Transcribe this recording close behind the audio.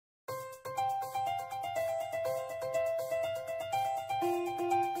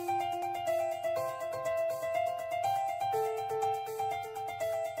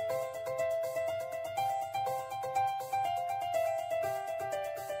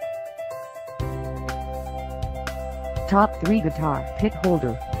Top 3 guitar pick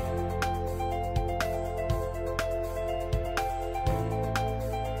holder.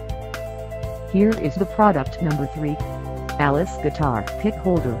 Here is the product number 3. Alice guitar pick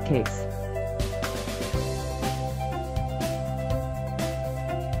holder case.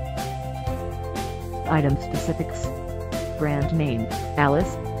 Item specifics. Brand name,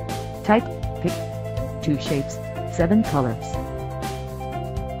 Alice. Type, pick. 2 shapes, 7 colors.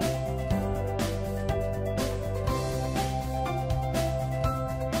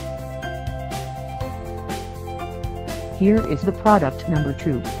 Here is the product number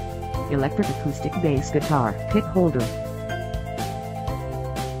 2. Electric acoustic bass guitar pick holder.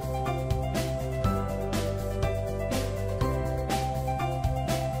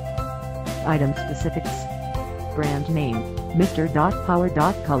 Item specifics. Brand name, Mr. Power.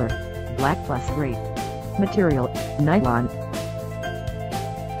 Color, black plus gray. Material, nylon.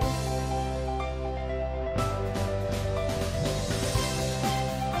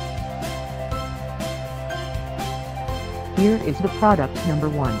 Here is the product number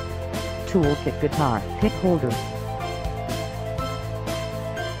 1. Toolkit guitar pick holder.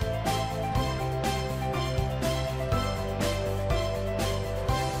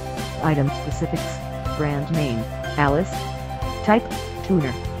 Item specifics. Brand name, Alice. Type,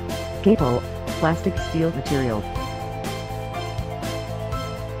 tuner. Cable, plastic steel material.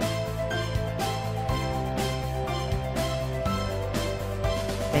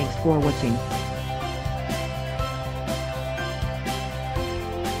 Thanks for watching.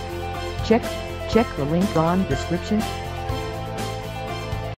 Check the link on description